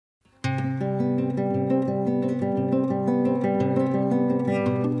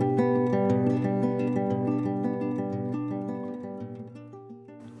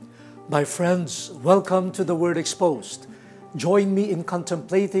My friends, welcome to the Word Exposed. Join me in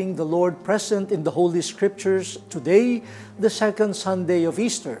contemplating the Lord present in the Holy Scriptures today, the second Sunday of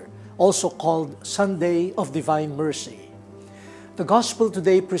Easter, also called Sunday of Divine Mercy. The Gospel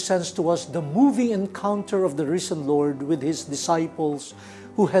today presents to us the moving encounter of the risen Lord with His disciples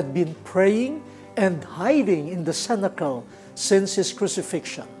who had been praying and hiding in the cenacle since His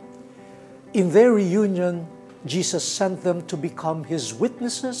crucifixion. In their reunion, Jesus sent them to become His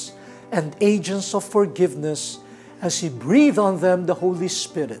witnesses and agents of forgiveness as He breathed on them the Holy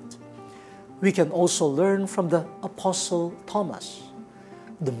Spirit. We can also learn from the Apostle Thomas.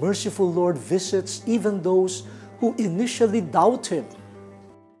 The merciful Lord visits even those who initially doubt Him.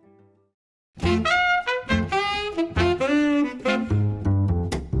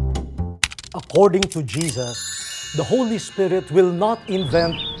 According to Jesus, the Holy Spirit will not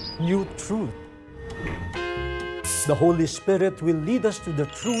invent new truth. The Holy Spirit will lead us to the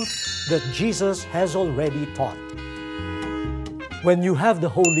truth that Jesus has already taught. When you have the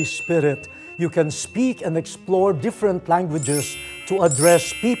Holy Spirit, you can speak and explore different languages to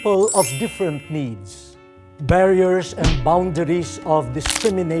address people of different needs. Barriers and boundaries of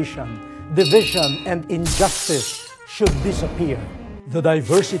discrimination, division, and injustice should disappear. The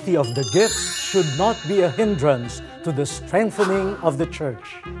diversity of the gifts should not be a hindrance to the strengthening of the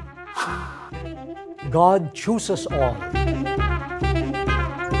Church. God chooses all.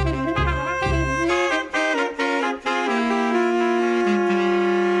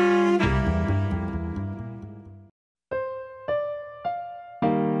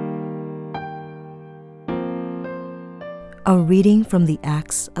 A reading from the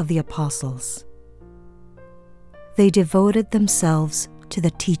Acts of the Apostles. They devoted themselves to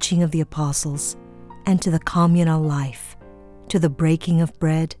the teaching of the apostles and to the communal life, to the breaking of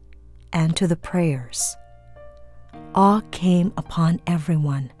bread and to the prayers. Awe came upon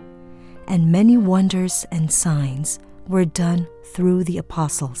everyone, and many wonders and signs were done through the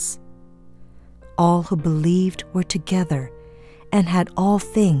apostles. All who believed were together and had all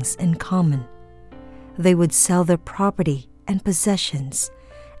things in common. They would sell their property and possessions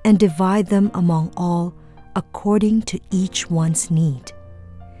and divide them among all according to each one's need.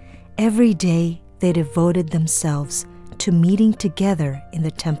 Every day they devoted themselves to meeting together in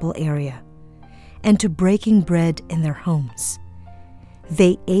the temple area and to breaking bread in their homes.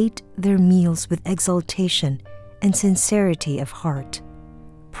 They ate their meals with exultation and sincerity of heart,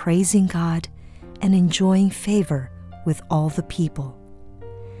 praising God and enjoying favor with all the people.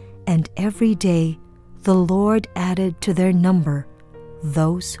 And every day the Lord added to their number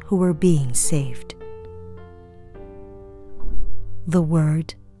those who were being saved. The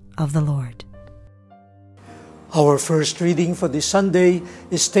Word of the Lord. Our first reading for this Sunday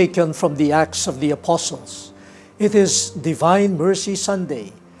is taken from the Acts of the Apostles. It is Divine Mercy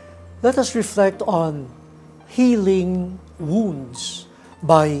Sunday. Let us reflect on healing wounds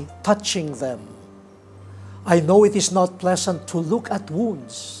by touching them. I know it is not pleasant to look at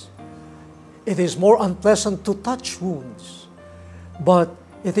wounds. It is more unpleasant to touch wounds. But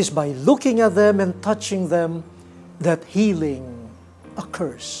it is by looking at them and touching them that healing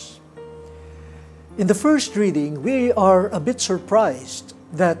occurs. In the first reading, we are a bit surprised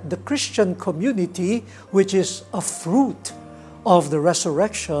that the Christian community, which is a fruit of the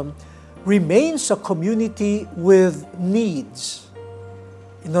resurrection, remains a community with needs.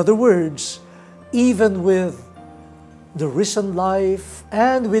 In other words, even with the risen life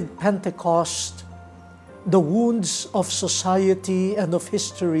and with Pentecost, the wounds of society and of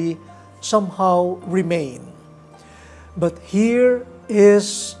history somehow remain. But here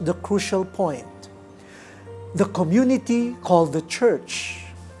is the crucial point. The community called the Church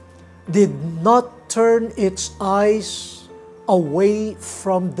did not turn its eyes away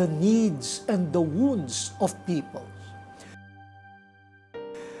from the needs and the wounds of people.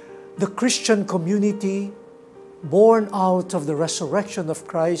 The Christian community, born out of the resurrection of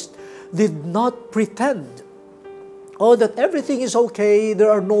Christ, did not pretend, that everything is okay,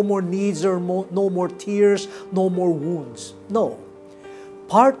 there are no more needs, there are no more tears, no more wounds. No.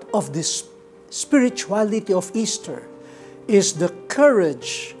 Part of this spirituality of Easter is the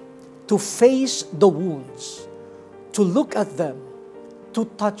courage to face the wounds, to look at them, to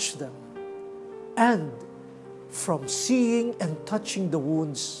touch them, and from seeing and touching the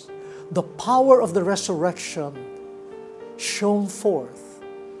wounds, the power of the resurrection shone forth.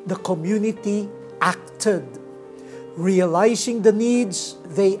 The community acted. Realizing the needs,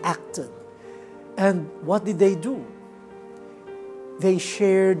 they acted. And what did they do? They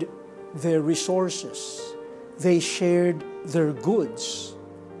shared their resources. They shared their goods.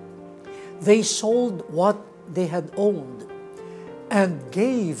 They sold what they had owned and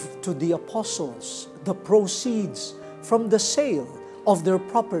gave to the apostles the proceeds from the sale of their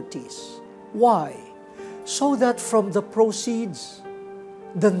properties. Why? So that from the proceeds,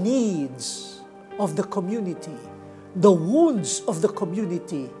 the needs of the community, the wounds of the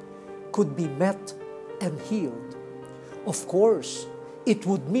community could be met and healed. Of course, it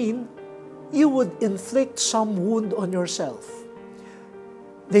would mean you would inflict some wound on yourself.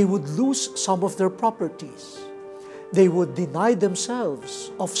 They would lose some of their properties. They would deny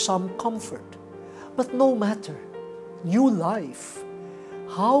themselves of some comfort. But no matter, new life.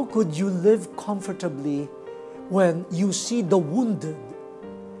 How could you live comfortably when you see the wounded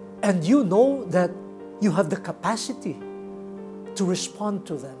and you know that you have the capacity to respond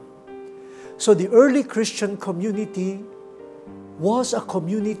to them? So the early Christian community was a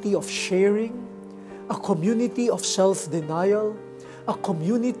community of sharing, a community of self-denial, a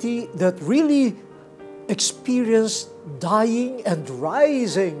community that really experienced dying and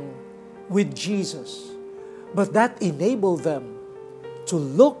rising with Jesus. But that enabled them to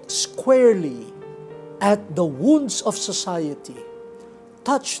look squarely at the wounds of society,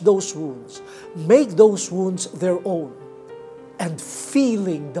 touch those wounds, make those wounds their own, and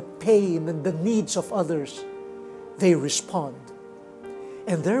feeling the pain and the needs of others, they respond.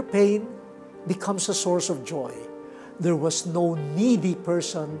 And their pain becomes a source of joy. There was no needy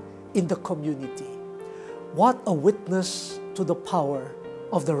person in the community. What a witness to the power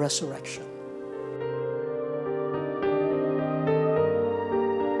of the resurrection.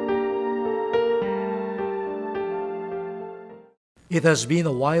 It has been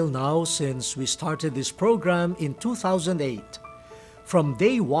a while now since we started this program in 2008. From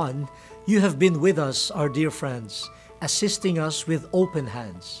day one, you have been with us, our dear friends, assisting us with open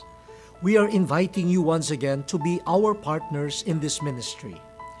hands. We are inviting you once again to be our partners in this ministry.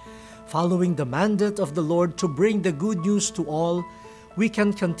 Following the mandate of the Lord to bring the good news to all, we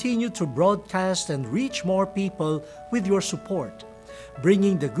can continue to broadcast and reach more people with your support,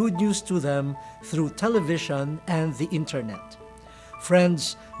 bringing the good news to them through television and the internet.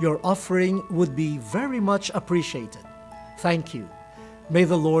 Friends, your offering would be very much appreciated. Thank you. May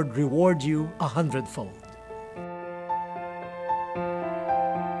the Lord reward you 100-fold.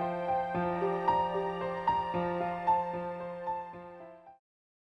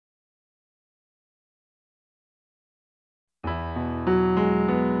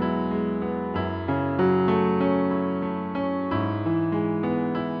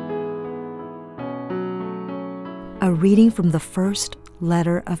 A reading from the first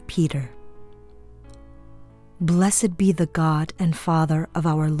letter of Peter. Blessed be the God and Father of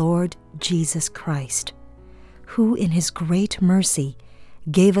our Lord Jesus Christ, who in his great mercy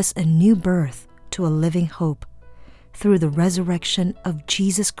gave us a new birth to a living hope through the resurrection of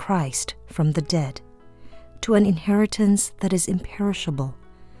Jesus Christ from the dead, to an inheritance that is imperishable,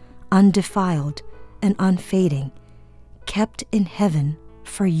 undefiled, and unfading, kept in heaven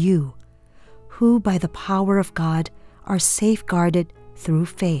for you, who by the power of God are safeguarded through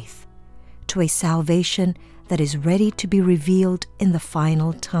faith, to a salvation that is ready to be revealed in the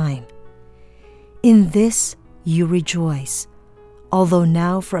final time. In this you rejoice, although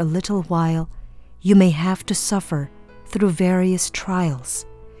now for a little while you may have to suffer through various trials,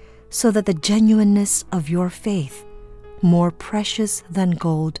 so that the genuineness of your faith, more precious than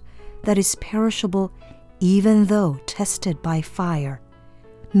gold that is perishable even though tested by fire,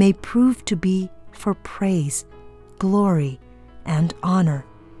 may prove to be for praise, glory, and honor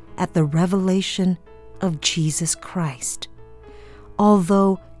at the revelation of Jesus Christ.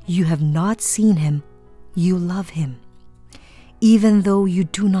 Although you have not seen him, you love him. Even though you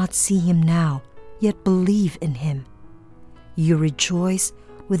do not see him now, yet believe in him. You rejoice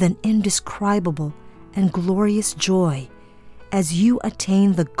with an indescribable and glorious joy as you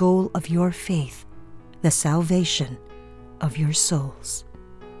attain the goal of your faith, the salvation of your souls.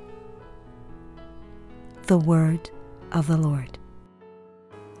 The word of the Lord.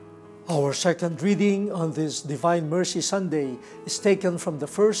 Our second reading on this Divine Mercy Sunday is taken from the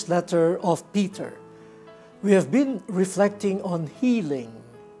first letter of Peter. We have been reflecting on healing.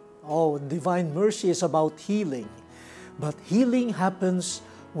 Divine mercy is about healing. But healing happens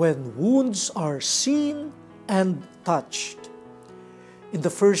when wounds are seen and touched. In the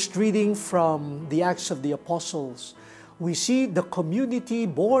first reading from the Acts of the Apostles, we see the community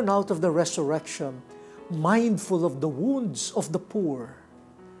born out of the resurrection, mindful of the wounds of the poor.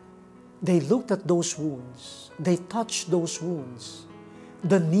 They looked at those wounds. They touched those wounds,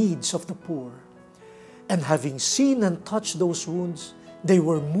 the needs of the poor. And having seen and touched those wounds, they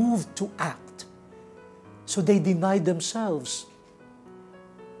were moved to act. So they denied themselves.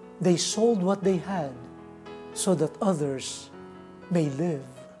 They sold what they had so that others may live.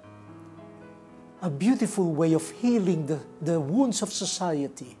 A beautiful way of healing the wounds of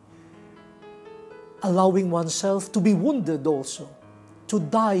society, allowing oneself to be wounded also, to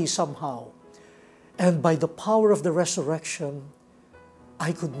die somehow. And by the power of the resurrection,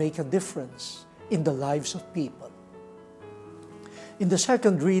 I could make a difference in the lives of people. In the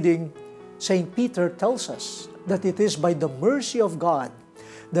second reading, St. Peter tells us that it is by the mercy of God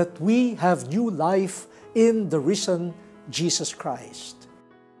that we have new life in the risen Jesus Christ.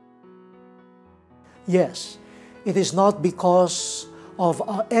 Yes, it is not because of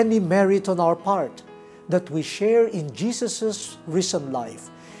any merit on our part that we share in Jesus' risen life.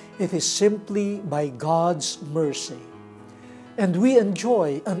 It is simply by God's mercy. And we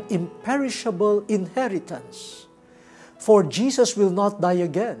enjoy an imperishable inheritance. For Jesus will not die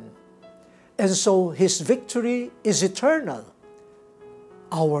again, and so His victory is eternal.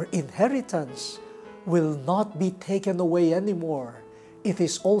 Our inheritance will not be taken away anymore. It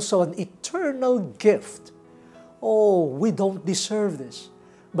is also an eternal gift. Oh, we don't deserve this,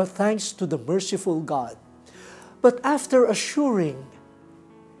 but thanks to the merciful God. But after assuring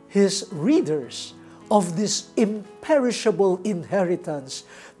His readers of this imperishable inheritance,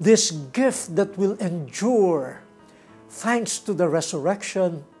 this gift that will endure, thanks to the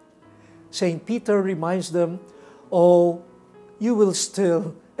resurrection, St. Peter reminds them, oh, you will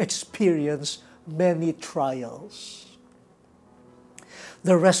still experience many trials.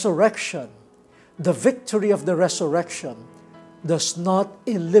 The resurrection, the victory of the resurrection, does not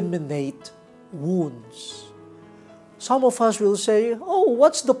eliminate wounds. Some of us will say, oh,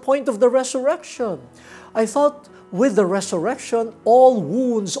 what's the point of the resurrection? I thought with the resurrection, all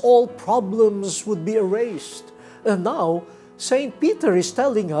wounds, all problems would be erased. And now, St. Peter is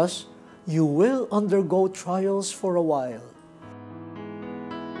telling us, you will undergo trials for a while.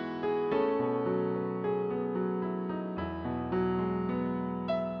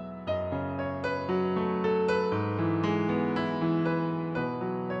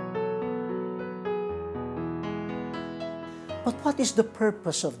 But what is the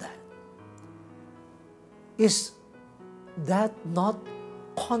purpose of that? Is that not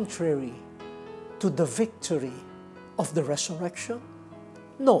contrary to the victory of the resurrection?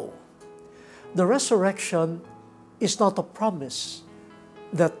 No. The resurrection is not a promise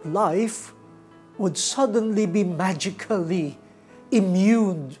that life would suddenly be magically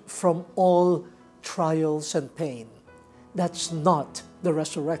immune from all trials and pain. That's not the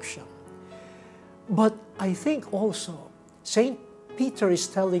resurrection. But I think also St. Peter is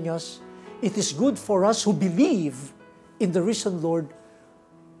telling us it is good for us who believe in the risen Lord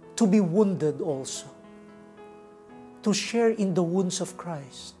to be wounded also, to share in the wounds of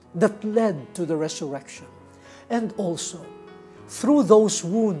Christ that led to the resurrection. And also, through those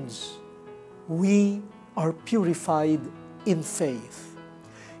wounds, we are purified in faith.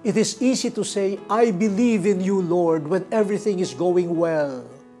 It is easy to say, I believe in you, Lord, when everything is going well.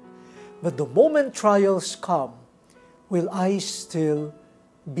 But the moment trials come, will I still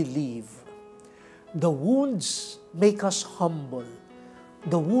believe? The wounds make us humble.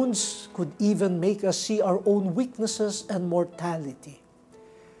 The wounds could even make us see our own weaknesses and mortality.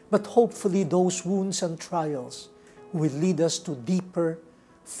 But hopefully those wounds and trials will lead us to deeper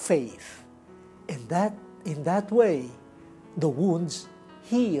faith. And in that way, the wounds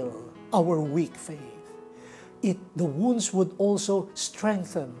heal our weak faith. The wounds would also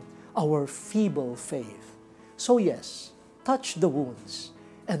strengthen our feeble faith. So yes, touch the wounds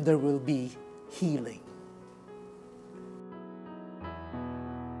and there will be healing.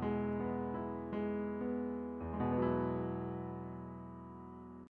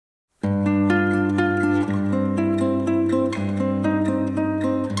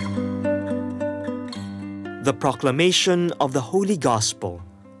 The proclamation of the Holy Gospel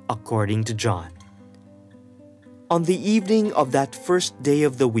according to John. On the evening of that first day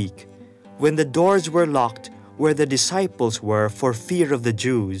of the week, when the doors were locked where the disciples were for fear of the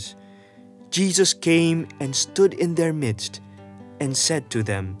Jews, Jesus came and stood in their midst and said to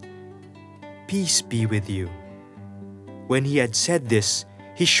them, "Peace be with you." When he had said this,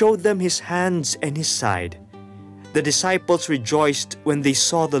 he showed them his hands and his side. The disciples rejoiced when they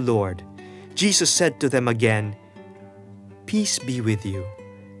saw the Lord. Jesus said to them again, "Peace be with you.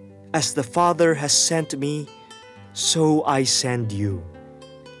 As the Father has sent me, so I send you."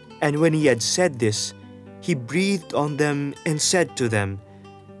 And when he had said this, he breathed on them and said to them,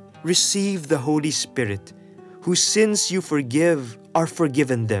 "Receive the Holy Spirit. Whose sins you forgive are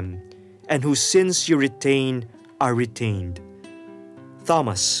forgiven them, and whose sins you retain are retained."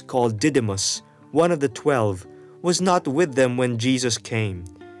 Thomas, called Didymus, one of the 12, was not with them when Jesus came.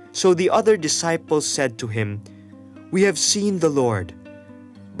 So the other disciples said to him, "We have seen the Lord."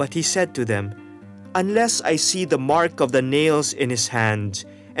 But he said to them, "Unless I see the mark of the nails in his hands,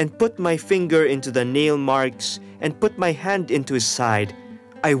 and put my finger into the nail marks, and put my hand into his side,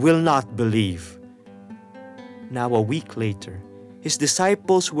 I will not believe." Now a week later, his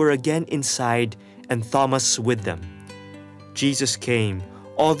disciples were again inside, and Thomas with them. Jesus came,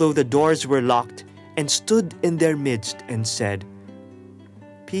 although the doors were locked, and stood in their midst and said,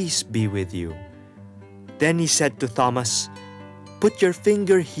 "Peace be with you." Then he said to Thomas, "Put your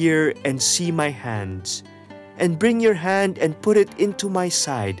finger here and see my hands, and bring your hand and put it into my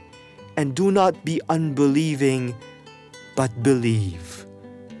side, and do not be unbelieving, but believe."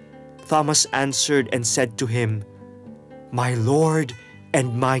 Thomas answered and said to him, "My Lord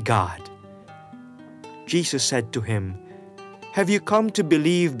and my God." Jesus said to him, "Have you come to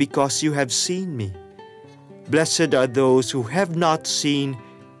believe because you have seen me? Blessed are those who have not seen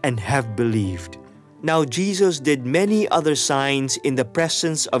and have believed." Now Jesus did many other signs in the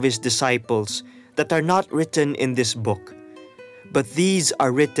presence of his disciples that are not written in this book. But these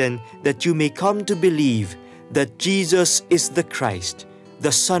are written that you may come to believe that Jesus is the Christ,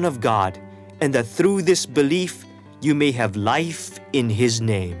 the Son of God, and that through this belief you may have life in his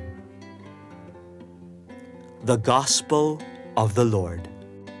name. The Gospel of the Lord.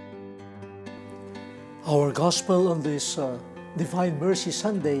 Our Gospel on this Divine Mercy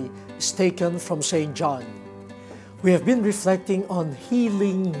Sunday is taken from St. John. We have been reflecting on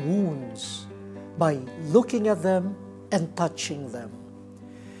healing wounds by looking at them and touching them.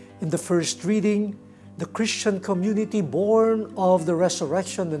 In the first reading, the Christian community born of the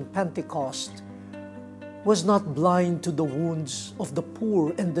resurrection and Pentecost was not blind to the wounds of the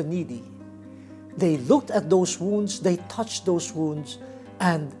poor and the needy. They looked at those wounds, they touched those wounds,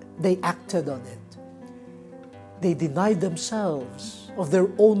 and they acted on it. They denied themselves of their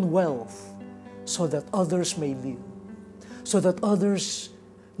own wealth so that others may live, so that others'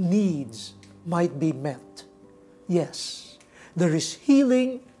 needs might be met. Yes, there is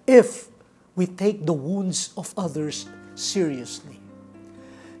healing if we take the wounds of others seriously.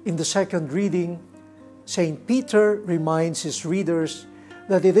 In the second reading, St. Peter reminds his readers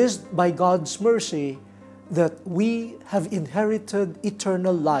that it is by God's mercy that we have inherited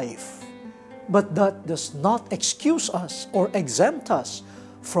eternal life. But that does not excuse us or exempt us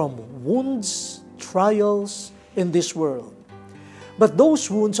from wounds, trials in this world. But those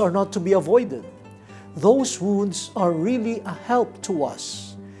wounds are not to be avoided. Those wounds are really a help to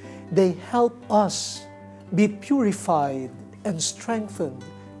us. They help us be purified and strengthened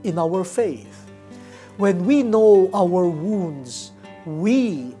in our faith. When we know our wounds,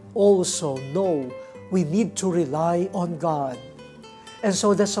 we also know we need to rely on God. And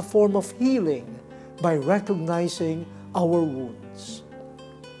so that's a form of healing by recognizing our wounds.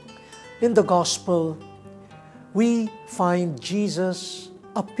 In the Gospel, we find Jesus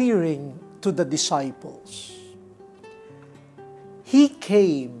appearing to the disciples. He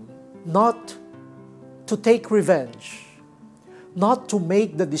came not to take revenge, not to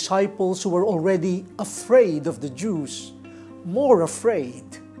make the disciples who were already afraid of the Jews more afraid.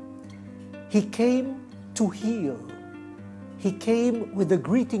 He came to heal. He came with the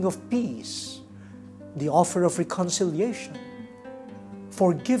greeting of peace, the offer of reconciliation,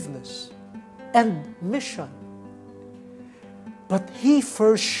 forgiveness, and mission. But he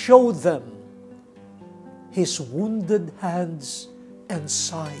first showed them his wounded hands and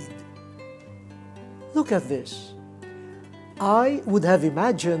side. Look at this. I would have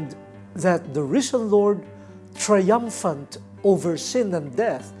imagined that the risen Lord, triumphant over sin and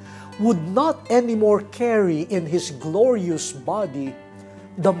death, would not anymore carry in his glorious body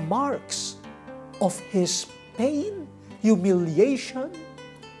the marks of his pain, humiliation,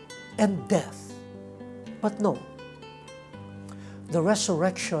 and death. But no, the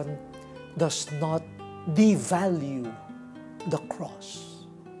resurrection does not devalue the cross.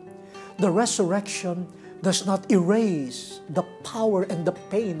 The resurrection does not erase the power and the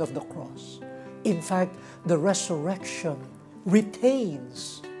pain of the cross. In fact, the resurrection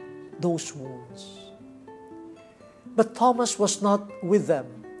retains those wounds. But Thomas was not with them.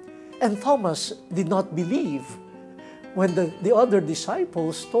 And Thomas did not believe when the other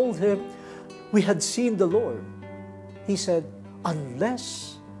disciples told him, "We had seen the Lord." He said,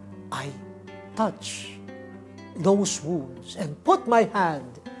 "Unless I touch those wounds and put my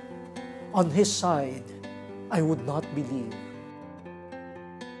hand on his side, I would not believe."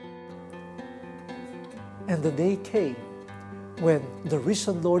 And the day came when the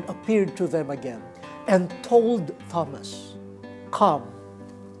risen Lord appeared to them again and told Thomas, "Come,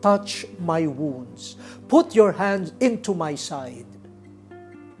 touch my wounds, put your hand into my side,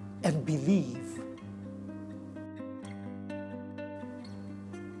 and believe."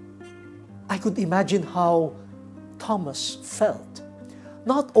 I could imagine how Thomas felt.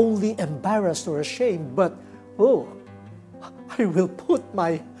 Not only embarrassed or ashamed, but, oh, I will put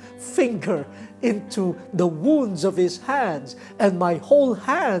my finger into the wounds of his hands and my whole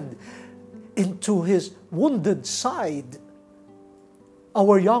hand into his wounded side.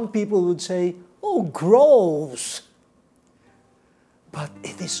 Our young people would say, oh, gross. But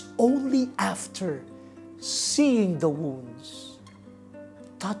it is only after seeing the wounds,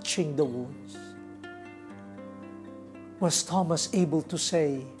 touching the wounds, was Thomas able to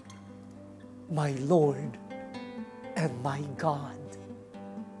say, my Lord and my God.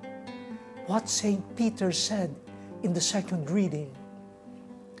 What St. Peter said in the second reading,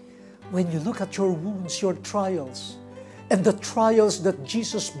 when you look at your wounds, your trials, and the trials that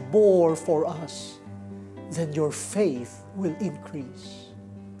Jesus bore for us, then your faith will increase.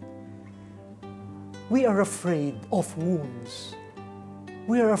 We are afraid of wounds.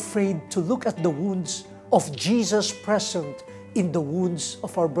 We are afraid to look at the wounds of Jesus present in the wounds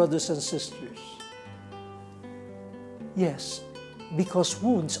of our brothers and sisters. Yes, because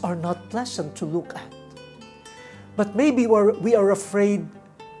wounds are not pleasant to look at. But maybe we are afraid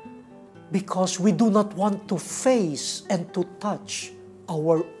because we do not want to face and to touch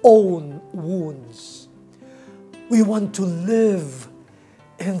our own wounds. We want to live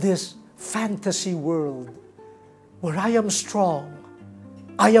in this fantasy world where I am strong,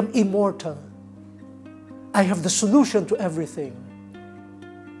 I am immortal, I have the solution to everything.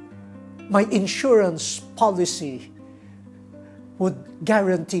 My insurance policy would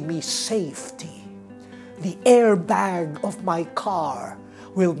guarantee me safety. The airbag of my car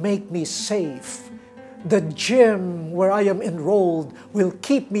will make me safe. The gym where I am enrolled will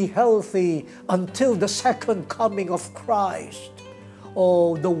keep me healthy until the second coming of Christ.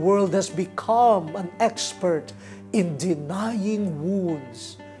 Oh, the world has become an expert in denying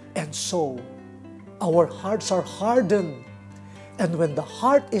wounds. And so, our hearts are hardened. And when the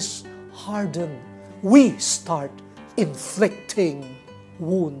heart is hardened, we start inflicting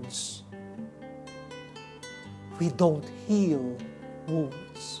wounds. We don't heal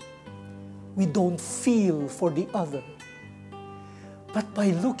wounds. We don't feel for the other. But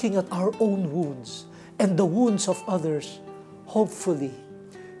by looking at our own wounds and the wounds of others, hopefully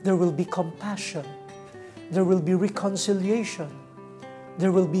there will be compassion, there will be reconciliation,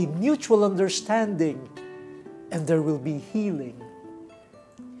 there will be mutual understanding, and there will be healing.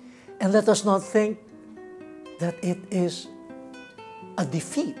 And let us not think that it is a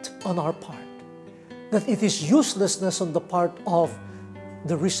defeat on our part, that it is uselessness on the part of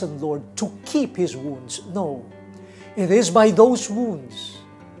the risen Lord to keep His wounds. No, it is by those wounds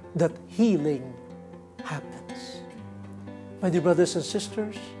that healing happens. My dear brothers and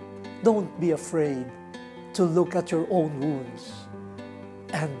sisters, don't be afraid to look at your own wounds,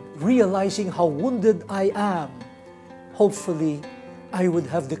 and realizing how wounded I am, hopefully I would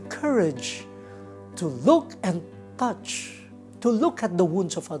have the courage to look and touch, to look at the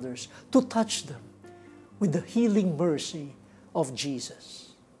wounds of others, to touch them with the healing mercy of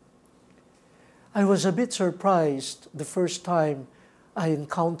Jesus. I was a bit surprised the first time I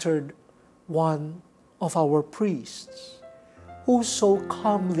encountered one of our priests who so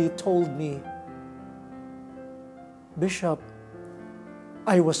calmly told me, "Bishop,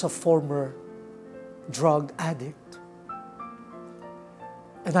 I was a former drug addict,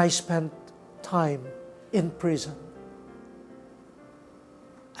 and I spent time in prison."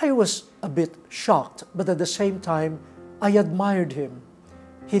 I was a bit shocked, but at the same time, I admired him.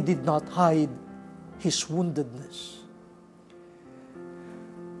 He did not hide his woundedness.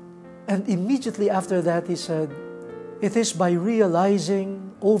 And immediately after that, he said, "It is by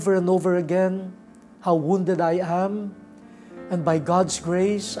realizing over and over again how wounded I am, and by God's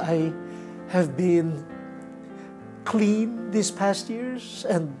grace, I have been clean these past years,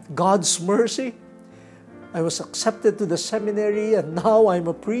 and God's mercy, I was accepted to the seminary, and now I'm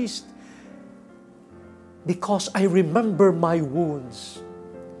a priest. Because I remember my wounds,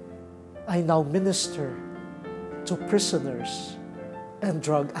 I now minister to prisoners and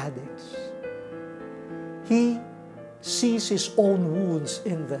drug addicts." He sees his own wounds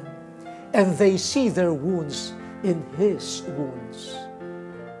in them, and they see their wounds in his wounds.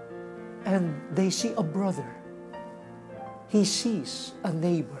 And they see a brother. He sees a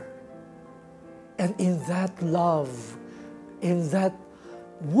neighbor. And in that love, in that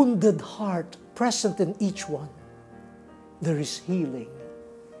wounded heart present in each one, there is healing.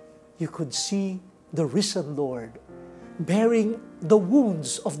 You could see the risen Lord bearing the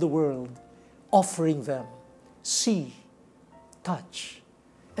wounds of the world, offering them. See, touch,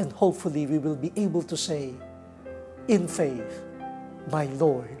 and hopefully we will be able to say, in faith, "My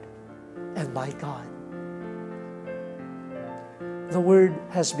Lord and by God. The word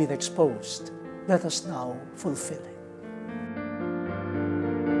has been exposed. Let us now fulfill it.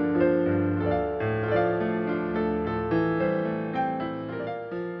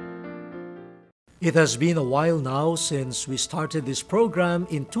 It has been a while now since we started this program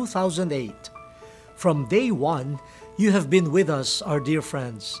in 2008. From day one, you have been with us, our dear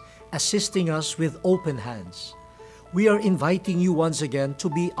friends, assisting us with open hands. We are inviting you once again to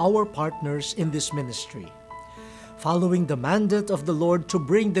be our partners in this ministry. Following the mandate of the Lord to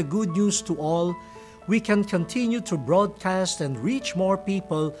bring the good news to all, we can continue to broadcast and reach more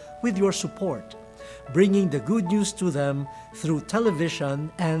people with your support, bringing the good news to them through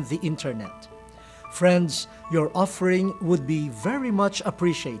television and the internet. Friends, your offering would be very much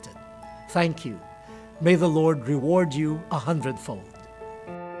appreciated. Thank you. May the Lord reward you 100-fold.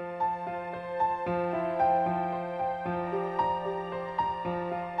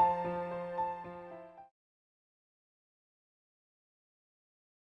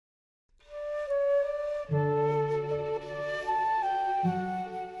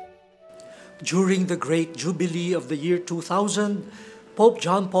 During the great jubilee of the year 2000, Pope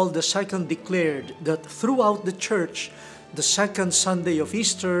John Paul II declared that throughout the Church, the second Sunday of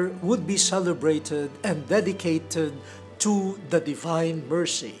Easter would be celebrated and dedicated to the Divine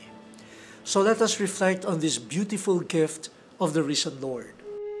Mercy. So let us reflect on this beautiful gift of the risen Lord.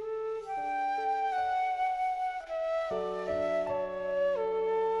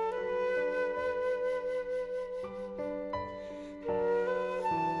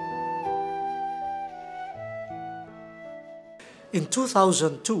 In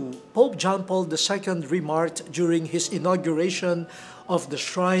 2002, Pope John Paul II remarked during his inauguration of the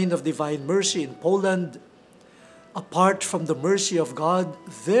Shrine of Divine Mercy in Poland, "Apart from the mercy of God,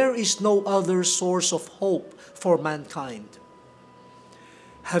 there is no other source of hope for mankind."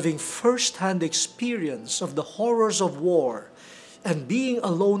 Having first-hand experience of the horrors of war and being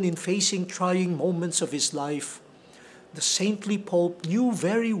alone in facing trying moments of his life, the saintly Pope knew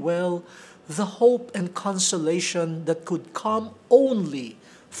very well the hope and consolation that could come only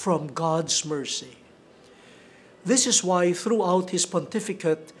from God's mercy. This is why throughout his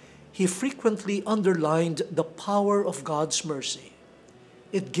pontificate, he frequently underlined the power of God's mercy.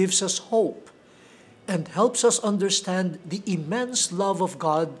 It gives us hope and helps us understand the immense love of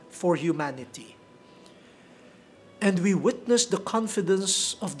God for humanity. And we witness the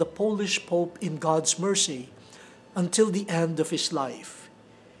confidence of the Polish Pope in God's mercy until the end of his life.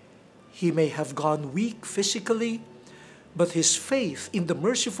 He may have gone weak physically, but his faith in the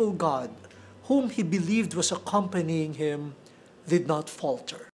merciful God, whom he believed was accompanying him, did not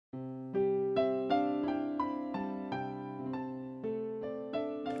falter.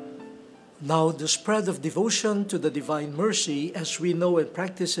 Now, the spread of devotion to the Divine Mercy, as we know and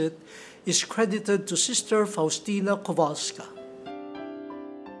practice it, is credited to Sister Faustina Kowalska.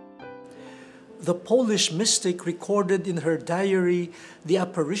 The Polish mystic recorded in her diary the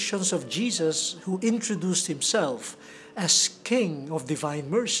apparitions of Jesus, who introduced himself as King of Divine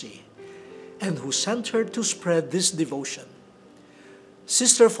Mercy, and who sent her to spread this devotion.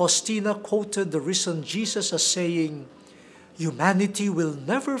 Sister Faustina quoted the risen Jesus as saying, "Humanity will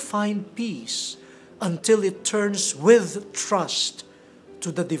never find peace until it turns with trust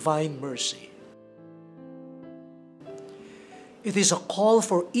to the Divine Mercy." It is a call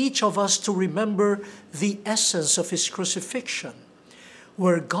for each of us to remember the essence of his crucifixion,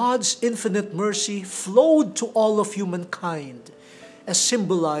 where God's infinite mercy flowed to all of humankind, as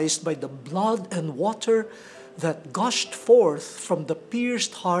symbolized by the blood and water that gushed forth from the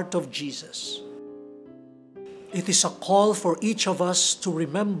pierced heart of Jesus. It is a call for each of us to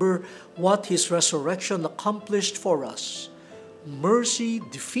remember what his resurrection accomplished for us. Mercy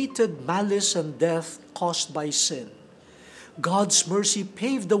defeated malice and death caused by sin. God's mercy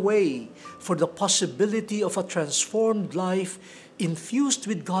paved the way for the possibility of a transformed life infused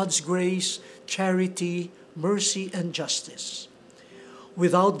with God's grace, charity, mercy, and justice.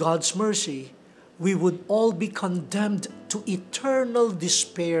 Without God's mercy, we would all be condemned to eternal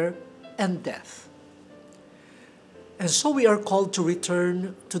despair and death. And so we are called to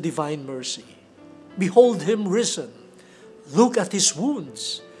return to divine mercy. Behold him risen. Look at his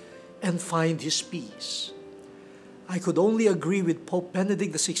wounds and find his peace. I could only agree with Pope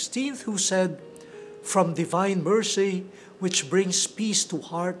Benedict XVI, who said, "From divine mercy, which brings peace to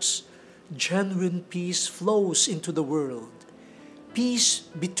hearts, genuine peace flows into the world. Peace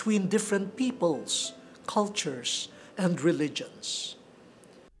between different peoples, cultures, and religions."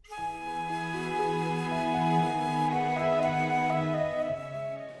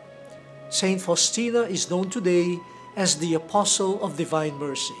 Saint Faustina is known today as the Apostle of Divine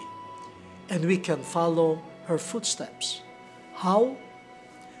Mercy. and we can follow her footsteps. How?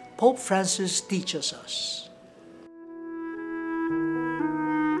 Pope Francis teaches us.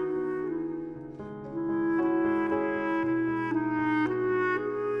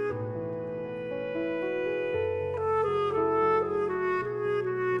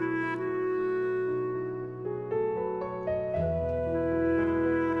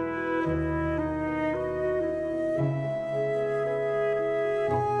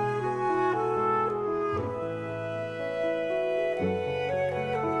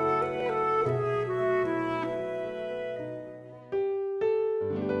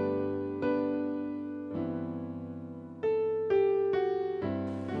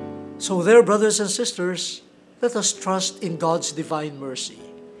 So there, brothers and sisters, let us trust in God's divine mercy,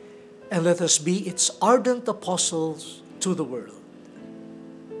 and let us be its ardent apostles to the world.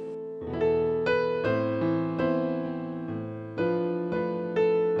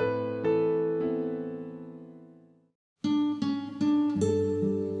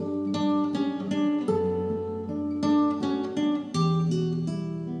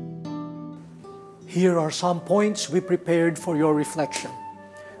 Here are some points we prepared for your reflection.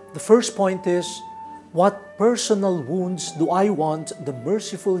 The first point is, what personal wounds do I want the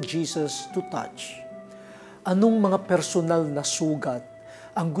merciful Jesus to touch? Anong mga personal na sugat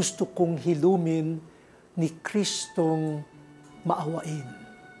ang gusto kong hilumin ni Kristong maawain?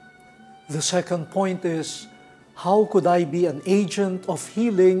 The second point is, how could I be an agent of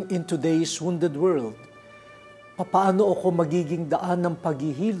healing in today's wounded world? Papaano ako magiging daan ng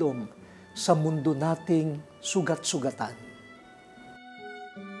paghihilom sa mundo nating sugat-sugatan?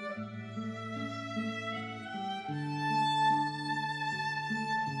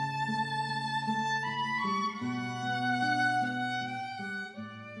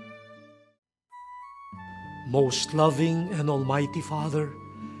 Most loving and almighty Father,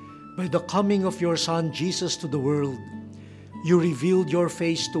 by the coming of your Son Jesus to the world, you revealed your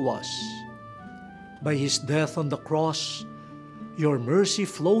face to us. By his death on the cross, your mercy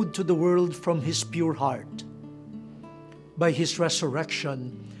flowed to the world from his pure heart. By his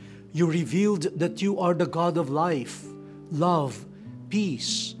resurrection, you revealed that you are the God of life, love,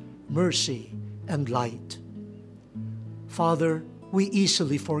 peace, mercy, and light. Father, we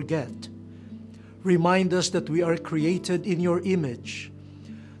easily forget. Remind us that we are created in your image,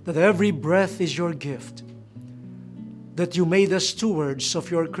 that every breath is your gift, that you made us stewards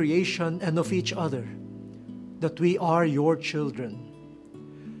of your creation and of each other, that we are your children.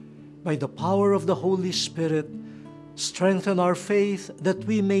 By the power of the Holy Spirit, strengthen our faith that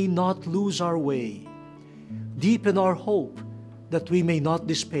we may not lose our way. Deepen our hope that we may not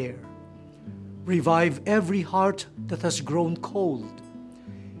despair. Revive every heart that has grown cold.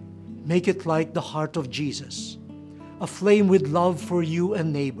 Make it like the heart of Jesus, aflame with love for you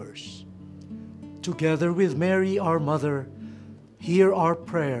and neighbors. Together with Mary, our Mother, hear our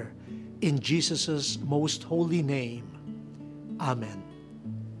prayer in Jesus' most holy name. Amen.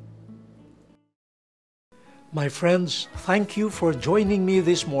 My friends, thank you for joining me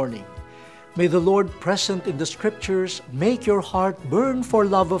this morning. May the Lord present in the Scriptures make your heart burn for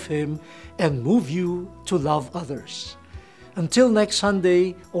love of Him and move you to love others. Until next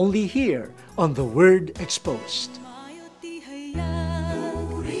Sunday, only here on The Word Exposed.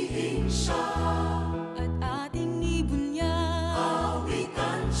 Purihin siya at ating ibunyag.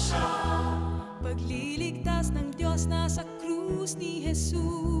 Awitan siya. Pagliligtas ng Diyos na sa krus ni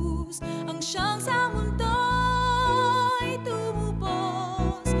Jesus, ang siyang sa mundo'y tumubo.